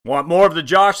Want more of the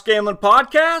Josh Scanlon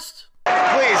podcast?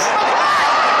 Please.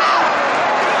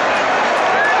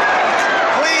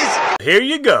 Here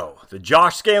you go. The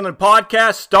Josh Scanlon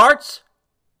podcast starts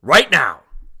right now.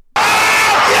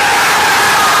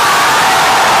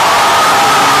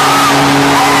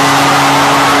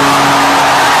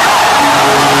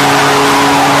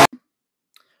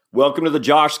 Welcome to the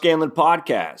Josh Scanlon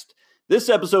podcast. This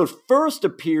episode first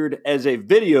appeared as a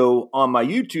video on my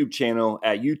YouTube channel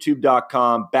at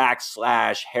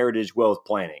youtube.com/Heritage Wealth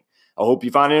Planning. I hope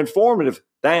you find it informative.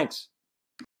 Thanks.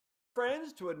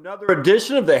 Friends, to another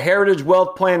edition of the Heritage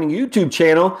Wealth Planning YouTube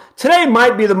channel. Today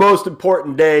might be the most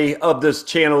important day of this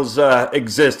channel's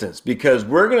existence because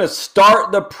we're going to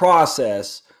start the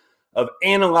process of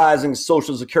analyzing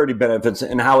Social Security benefits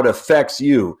and how it affects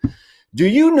you. Do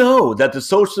you know that the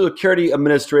Social Security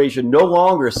Administration no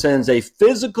longer sends a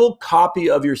physical copy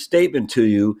of your statement to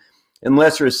you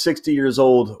unless you're 60 years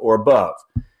old or above?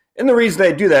 And the reason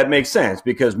they do that makes sense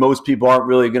because most people aren't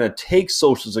really going to take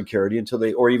Social Security until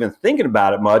they, or even thinking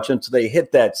about it much until they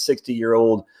hit that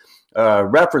 60-year-old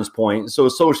reference point. So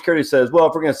Social Security says, well,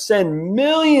 if we're going to send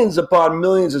millions upon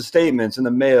millions of statements in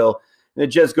the mail and it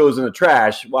just goes in the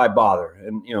trash, why bother?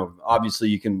 And, obviously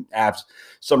you can have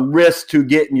some risk to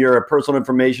getting your personal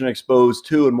information exposed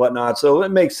to and whatnot. So it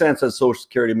makes sense that Social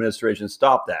Security Administration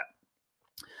stopped that.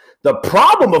 The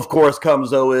problem, of course,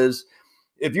 comes, though, is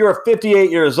if you're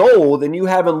 58 years old and you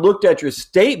haven't looked at your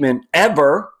statement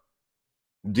ever,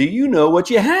 do you know what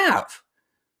you have?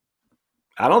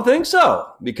 I don't think so,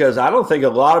 because I don't think a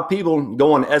lot of people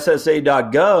go on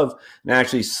SSA.gov and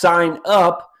actually sign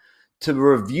up to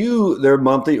review their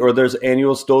monthly or their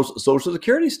annual Social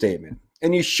Security statement.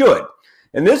 And you should.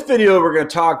 In this video, we're going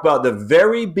to talk about the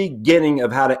very beginning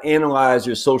of how to analyze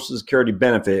your Social Security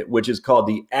benefit, which is called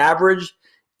the Average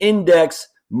Index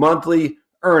Monthly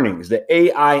Earnings, the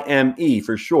AIME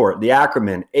for short, the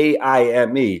acronym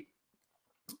AIME.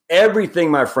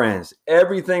 Everything, my friends,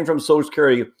 everything from Social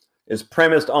Security is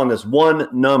premised on this one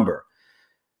number.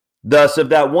 Thus, if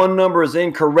that one number is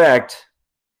incorrect,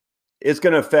 it's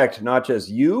going to affect not just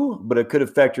you, but it could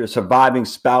affect your surviving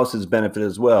spouse's benefit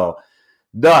as well.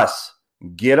 Thus,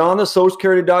 get on the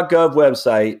socialsecurity.gov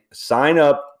website, sign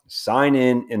up, sign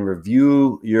in, and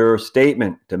review your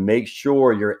statement to make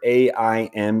sure your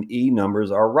AIME numbers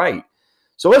are right.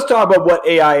 So let's talk about what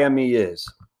AIME is.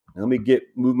 Let me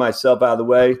move myself out of the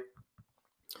way.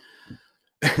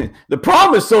 The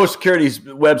problem with Social Security's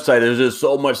website, there's just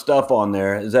so much stuff on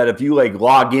there, is that if you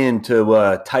log in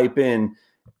to type in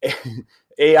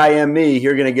AIME,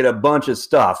 you're going to get a bunch of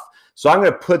stuff. So I'm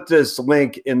going to put this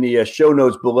link in the show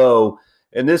notes below.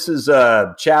 And this is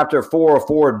chapter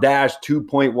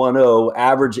 404-2.10,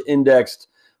 average indexed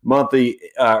monthly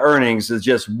earnings is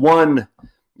just one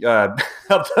of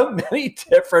the many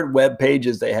different web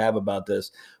pages they have about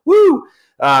this. Woo!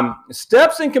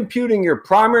 Steps in computing your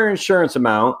primary insurance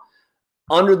amount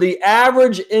under the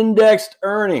average indexed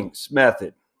earnings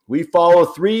method. We follow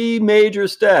three major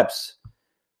steps.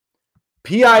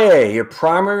 PIA, your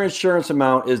primary insurance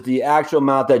amount, is the actual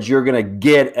amount that you're going to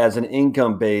get as an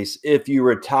income base if you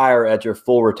retire at your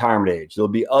full retirement age. There'll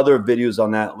be other videos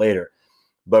on that later.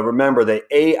 But remember, the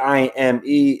AIME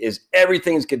is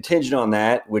everything's contingent on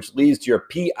that, which leads to your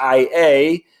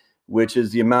PIA, which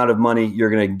is the amount of money you're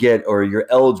going to get or you're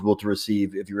eligible to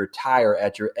receive if you retire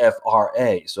at your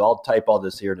FRA. So I'll type all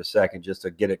this here in a second just to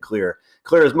get it clear.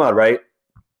 Clear as mud, right?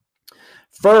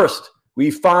 First, we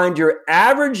find your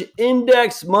average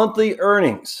index monthly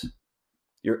earnings.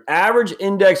 Your average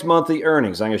index monthly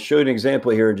earnings. I'm going to show you an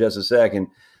example here in just a second.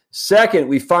 Second,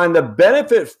 we find the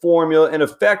benefit formula in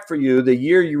effect for you the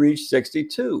year you reach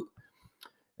 62.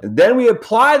 And then we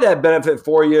apply that benefit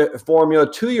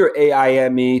formula to your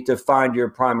AIME to find your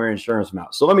primary insurance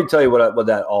amount. So let me tell you what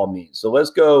that all means. So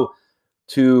let's go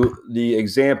to the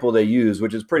example they use,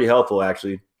 which is pretty helpful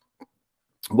actually.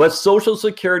 What Social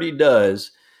Security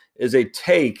does is they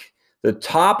take the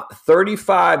top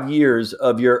 35 years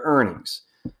of your earnings.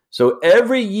 So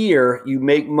every year you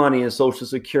make money in Social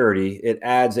Security, it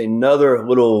adds another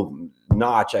little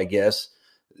notch, I guess.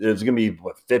 There's going to be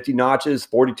 50 notches,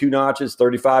 42 notches,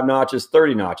 35 notches,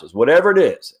 30 notches, whatever it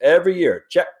is. Every year,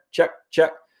 check, check,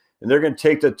 check. And they're going to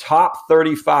take the top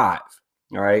 35,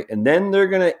 all right? And then they're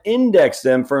going to index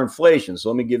them for inflation. So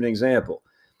let me give an example.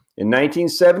 In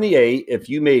 1978, if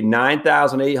you made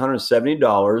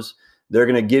 $9,870, they're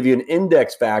going to give you an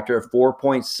index factor of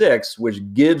 4.6,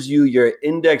 which gives you your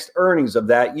indexed earnings of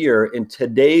that year in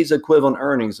today's equivalent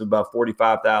earnings of about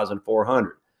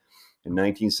 $45,400. In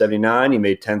 1979, you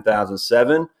made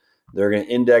 $10,007. They're going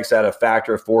to index at a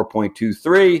factor of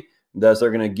 4.23, Thus,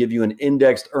 they're going to give you an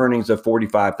indexed earnings of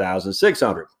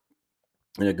 45,600.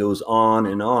 And it goes on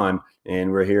and on.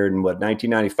 And we're here in what,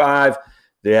 1995.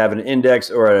 They have an index,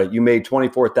 or you made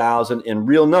 24,000 in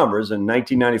real numbers. In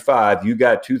 1995, you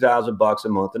got $2,000 a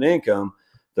month in income.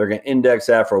 They're going to index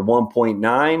that for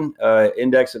 1.9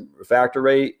 index factor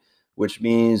rate, which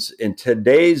means in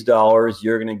today's dollars,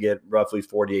 you're going to get roughly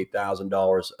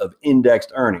 $48,000 of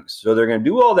indexed earnings. So they're going to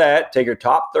do all that, take your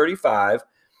top 35,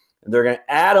 and they're going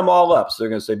to add them all up. So they're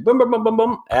going to say, boom, boom, boom, boom,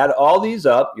 boom, add all these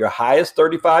up, your highest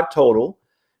 35 total.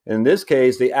 In this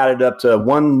case, they added up to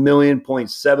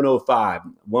 1,705,000,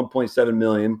 1.7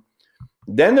 million.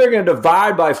 Then they're going to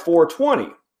divide by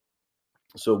 420.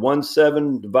 So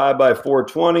 1.7 divided by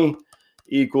 420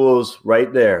 equals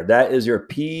right there. That is your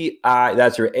PI,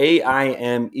 that's your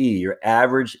AIME, your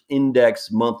average index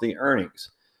monthly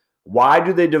earnings. Why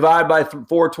do they divide by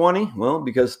 420? Well,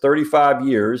 because 35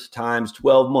 years times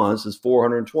 12 months is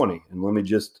 420. And let me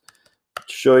just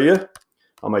show you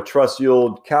on my trusty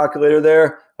old calculator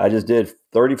there. I just did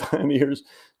 35 years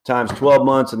times 12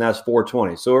 months, and that's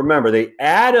 420. So remember, they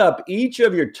add up each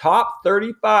of your top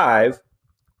 35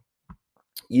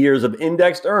 years of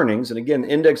indexed earnings. And again,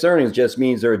 index earnings just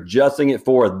means they're adjusting it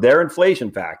for their inflation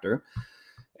factor.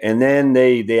 And then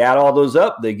they add all those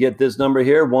up. They get this number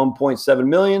here, 1.7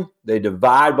 million. They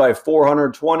divide by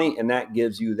 420, and that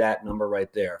gives you that number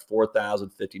right there.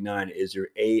 4,059 is your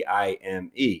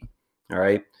AIME. All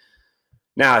right.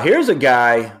 Now, here's a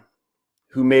guy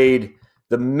who made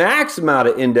the max amount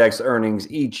of index earnings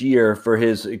each year for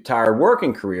his entire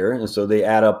working career. And so they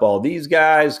add up all these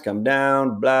guys, come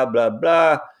down, blah, blah,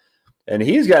 blah. And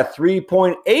he's got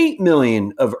 3.8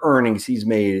 million of earnings he's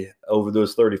made over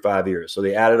those 35 years. So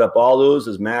they added up all those,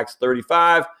 his max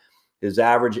 35. His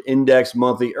average index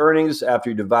monthly earnings after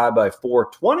you divide by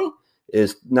 420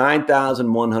 is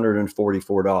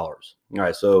 $9,144. All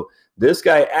right, so this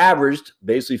guy averaged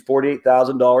basically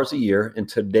 $48,000 a year in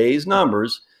today's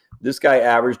numbers. This guy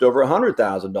averaged over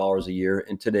 $100,000 a year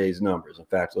in today's numbers. In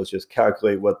fact, let's just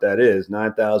calculate what that is.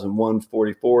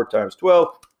 9,144 times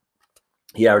 12.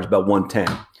 He averaged about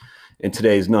 110 in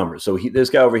today's numbers. So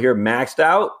this guy over here maxed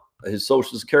out his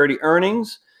Social Security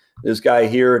earnings. This guy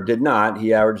here did not.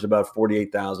 He averaged about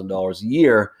 $48,000 a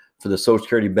year for the Social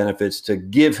Security benefits to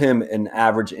give him an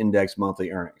average index monthly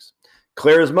earnings.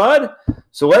 Clear as mud?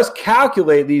 So let's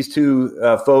calculate these two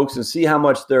folks and see how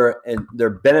much their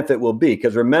benefit will be.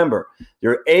 Because remember,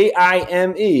 your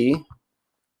AIME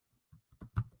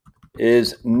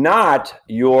is not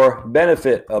your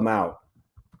benefit amount.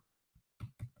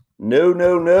 No,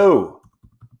 no, no.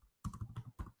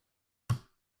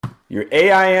 Your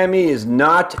AIME is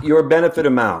not your benefit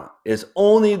amount. It's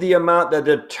only the amount that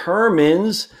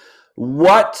determines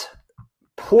what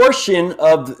portion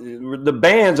of the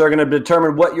bands are going to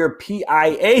determine what your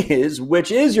PIA is,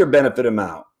 which is your benefit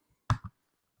amount.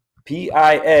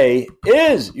 PIA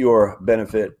is your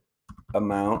benefit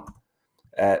amount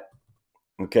at,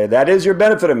 okay, that is your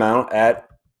benefit amount at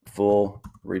full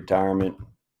retirement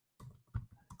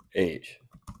age.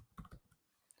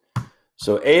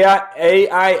 So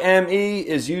AIME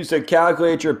is used to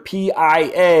calculate your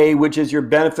PIA, which is your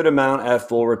benefit amount at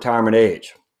full retirement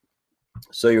age.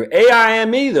 So your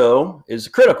AIME, though, is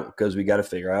critical because we got to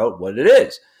figure out what it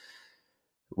is.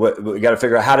 We got to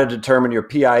figure out how to determine your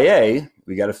PIA.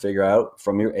 We got to figure out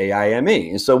from your AIME.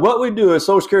 And so what we do is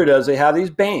Social Security does, they have these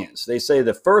bands. They say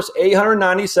the first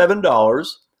 $897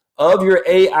 of your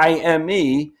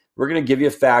AIME, we're going to give you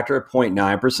a factor of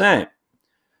 0.9%.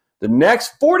 The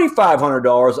next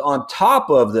 $4,500 on top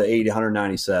of the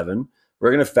 $897,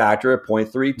 we're going to factor at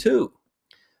 0.32.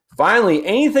 Finally,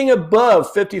 anything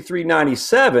above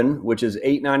 $5,397, which is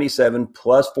 $897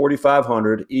 plus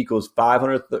 $4,500 equals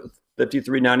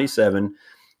 $553.97.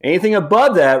 Anything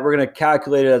above that, we're going to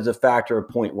calculate it as a factor of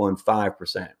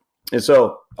 0.15%. And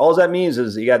so all that means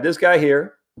is you got this guy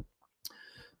here.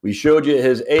 We showed you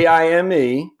his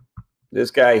AIME.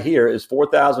 This guy here is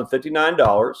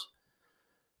 $4,059.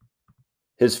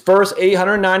 His first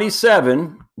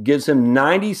 $897 gives him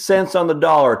 90 cents on the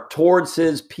dollar towards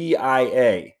his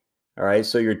PIA. All right,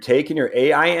 so you're taking your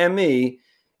AIME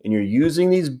and you're using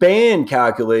these band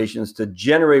calculations to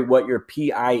generate what your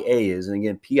PIA is. And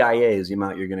again, PIA is the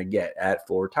amount you're going to get at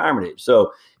full retirement age.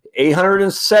 So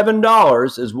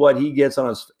 $807 is what he gets on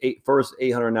his first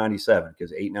 $897,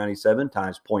 because $897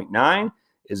 times 0.9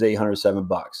 is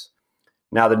 $807.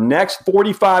 Now, the next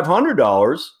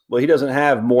 $4,500, well, he doesn't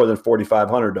have more than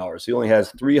 $4,500. He only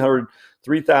has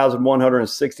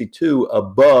 $3,162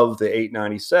 above the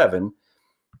 $897.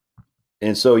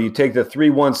 And so you take the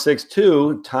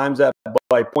 3,162 times that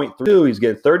by 0.32, he's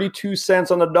getting 32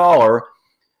 cents on the dollar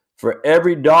for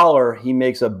every dollar he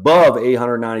makes above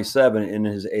 897 in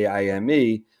his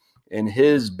AIME, and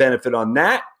his benefit on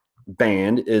that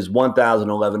band is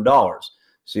 $1,011.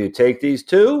 So you take these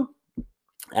two,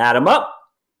 add them up,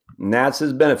 and that's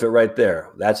his benefit right there.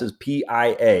 That's his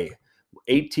PIA,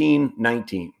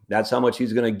 1819. That's how much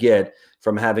he's going to get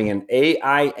from having an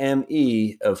AIME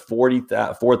of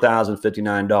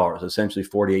 $4,059, essentially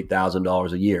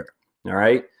 $48,000 a year. All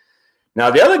right. Now,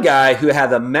 the other guy who had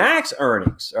the max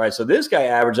earnings, all right, so this guy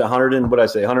averaged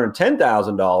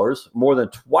 $110,000, more than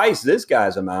twice this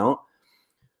guy's amount.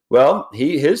 Well,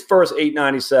 his first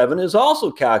 $897 is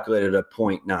also calculated at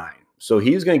 0.9. So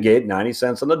he's going to get 90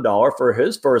 cents on the dollar for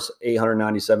his first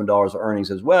 $897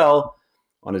 earnings as well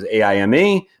on his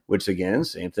AIME, which again,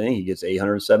 same thing, he gets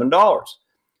 $807.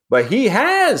 But he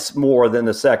has more than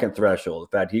the second threshold. In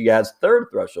fact, he has third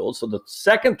threshold. So the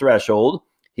second threshold,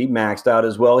 he maxed out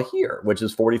as well here, which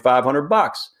is $4,500,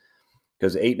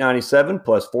 because $897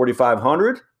 plus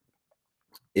 $4,500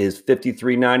 is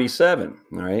 $5,397.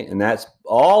 All right, and that's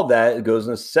all that goes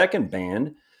in the second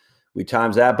band. We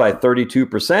times that by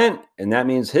 32%, and that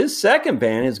means his second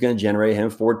band is going to generate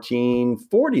him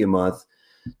 $1,440 a month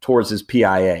towards his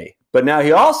PIA. But now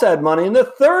he also had money in the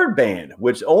third band,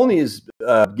 which only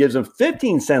gives him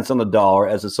 15 cents on the dollar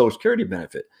as a Social Security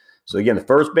benefit. So again, the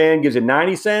first band gives you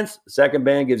 90 cents, the second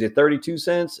band gives you 32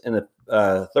 cents, and the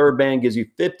third band gives you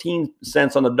 15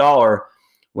 cents on the dollar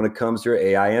when it comes to your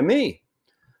AIME.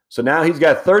 So now he's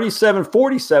got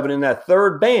 $37.47 in that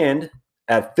third band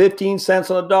at 15 cents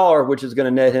on the dollar, which is going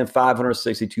to net him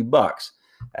 $562.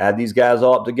 Add these guys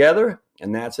all up together,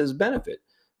 and that's his benefit,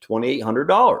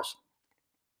 $2,800.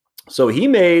 So he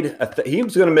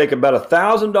was going to make about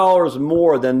 $1,000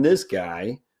 more than this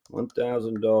guy,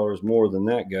 $1,000 more than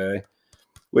that guy,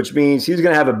 which means he's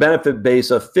going to have a benefit base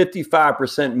of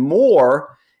 55%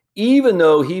 more, even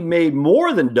though he made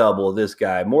more than double this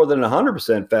guy, more than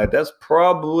 100%. In fact, that's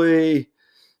probably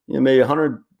maybe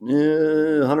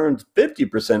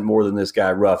 150% more than this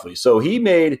guy, roughly. So he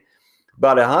made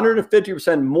about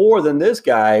 150% more than this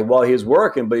guy while he's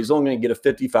working, but he's only going to get a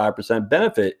 55%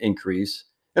 benefit increase.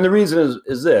 And the reason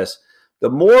is this: the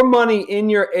more money in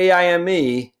your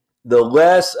AIME, the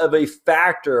less of a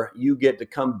factor you get to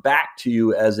come back to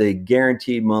you as a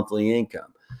guaranteed monthly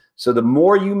income. So the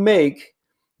more you make,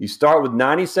 you start with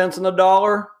 90 cents on the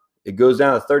dollar, it goes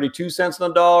down to 32 cents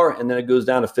on the dollar, and then it goes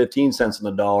down to 15 cents on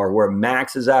the dollar, where it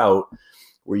maxes out,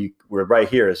 where right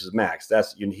here, this is max.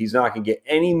 He's not going to get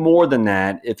any more than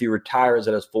that if he retires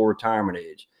at his full retirement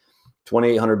age.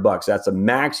 $2,800. That's the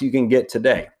max you can get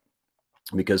today,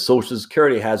 because Social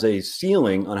Security has a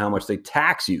ceiling on how much they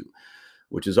tax you,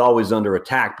 which is always under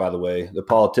attack, by the way. The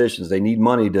politicians, they need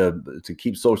money to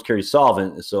keep Social Security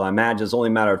solvent. So I imagine it's only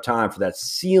a matter of time for that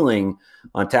ceiling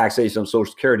on taxation of Social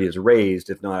Security is raised,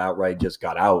 if not outright just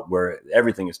got out, where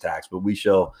everything is taxed. But we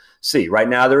shall see. Right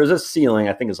now, there is a ceiling.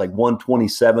 I think it's like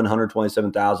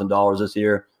 $127,000 this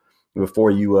year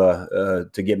before you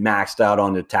to get maxed out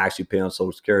on the tax you pay on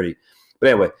Social Security.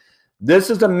 But anyway, this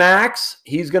is the max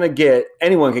he's going to get.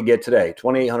 Anyone can get today,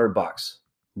 $2,800.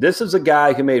 This is a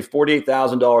guy who made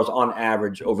 $48,000 on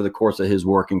average over the course of his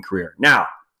working career. Now,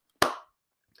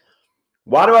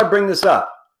 why do I bring this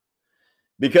up?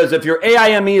 Because if your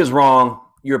AIME is wrong,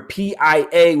 your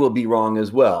PIA will be wrong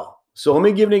as well. So let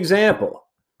me give an example.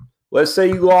 Let's say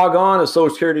you log on to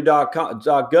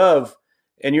socialsecurity.gov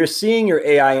and you're seeing your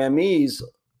AIMEs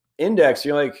index.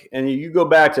 You're like, and you go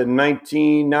back to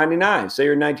 1999. Say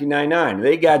you're 1999.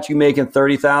 They got you making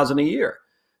 $30,000 a year.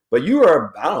 But you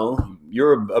are, I don't know,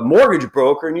 you're a mortgage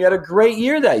broker and you had a great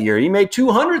year that year. You made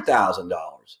 $200,000.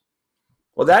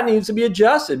 Well, that needs to be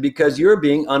adjusted because you're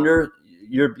being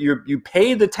you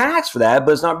paid the tax for that,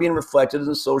 but it's not being reflected in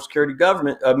the Social Security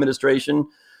Government Administration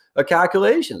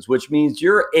calculations, which means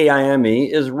your AIME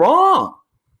is wrong.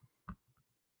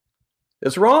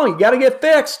 It's wrong. You got to get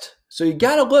fixed. So you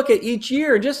got to look at each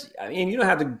year. You don't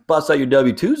have to bust out your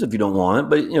W-2s if you don't want it,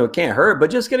 but it can't hurt.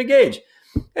 But just get a gauge.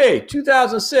 Hey,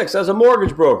 2006, as a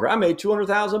mortgage broker, I made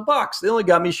 $200,000. They only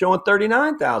got me showing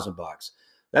 $39,000.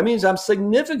 That means I'm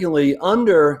significantly I'm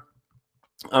going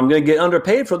to get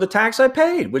underpaid for the tax I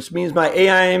paid, which means my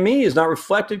AIME is not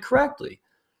reflected correctly.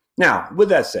 Now, with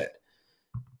that said,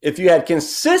 if you had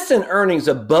consistent earnings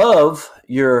above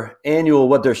your annual,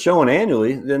 what they're showing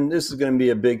annually, then this is going to be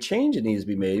a big change that needs to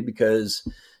be made because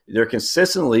they're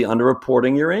consistently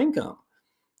underreporting your income.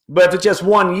 But if it's just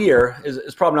 1 year,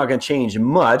 it's probably not going to change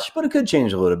much, but it could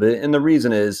change a little bit. And the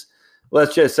reason is,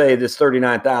 let's just say this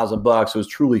 $39,000 was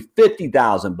truly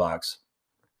 $50,000.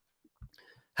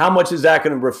 How much is that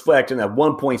going to reflect in that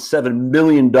 $1.7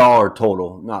 million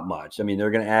total? Not much. I mean,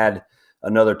 they're going to add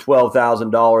another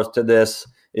 $12,000 to this,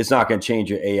 it's not going to change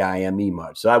your AIME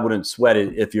much. So I wouldn't sweat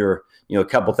it if you're, a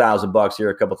couple $1,000 here,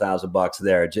 a couple $1,000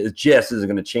 there. It just isn't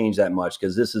going to change that much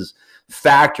because this is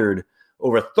factored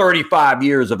over 35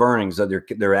 years of earnings that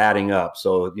they're adding up.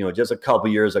 So, just a couple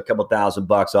years, a couple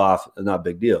 $1,000 off, not a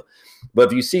big deal. But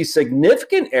if you see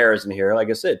significant errors in here, like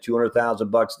I said,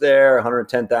 $200,000 there,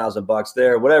 $110,000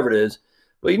 there, whatever it is,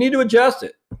 well, you need to adjust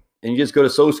it. And you just go to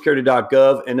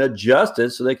socialsecurity.gov and adjust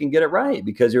it so they can get it right,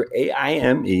 because your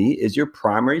AIME is your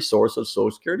primary source of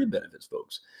Social Security benefits,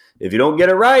 folks. If you don't get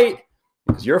it right,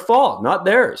 it's your fault, not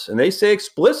theirs. And they say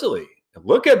explicitly,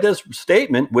 look at this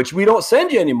statement, which we don't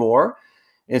send you anymore,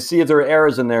 and see if there are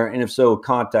errors in there. And if so,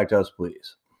 contact us,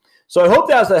 please. So I hope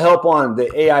that's a help on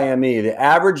the AIME, the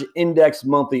Average Index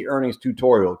Monthly Earnings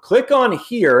tutorial. Click on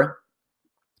here.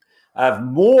 I have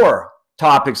more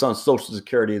topics on Social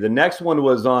Security. The next one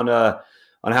was on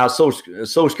how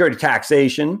Social Security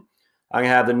taxation. I'm gonna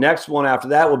have the next one after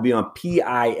that will be on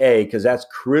PIA, because that's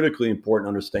critically important to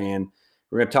understand.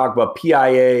 We're going to talk about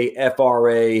PIA,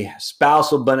 FRA,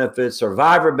 spousal benefits,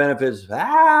 survivor benefits,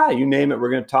 you name it,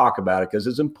 we're going to talk about it because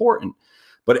it's important.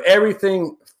 But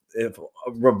everything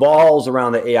revolves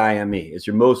around the AIME. It's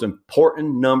your most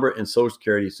important number in Social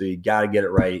Security, so you got to get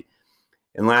it right.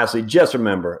 And lastly, just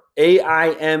remember,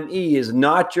 AIME is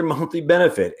not your monthly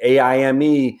benefit.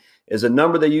 AIME is a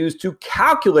number they use to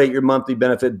calculate your monthly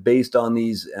benefit based on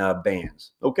these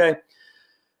bands, okay?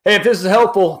 Hey, if this is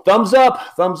helpful, thumbs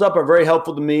up. Thumbs up are very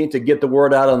helpful to me to get the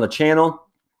word out on the channel.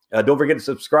 Don't forget to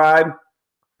subscribe.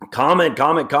 Comment.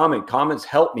 Comments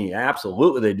help me.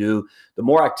 Absolutely, they do. The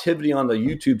more activity on the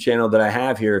YouTube channel that I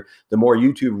have here, the more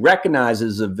YouTube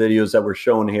recognizes the videos that we're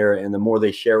showing here, and the more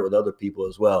they share it with other people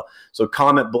as well. So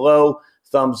comment below,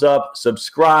 thumbs up,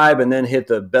 subscribe, and then hit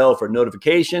the bell for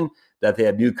notification that they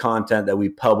have new content that we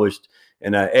published.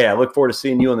 And hey, I look forward to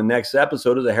seeing you on the next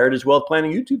episode of the Heritage Wealth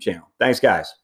Planning YouTube channel. Thanks, guys.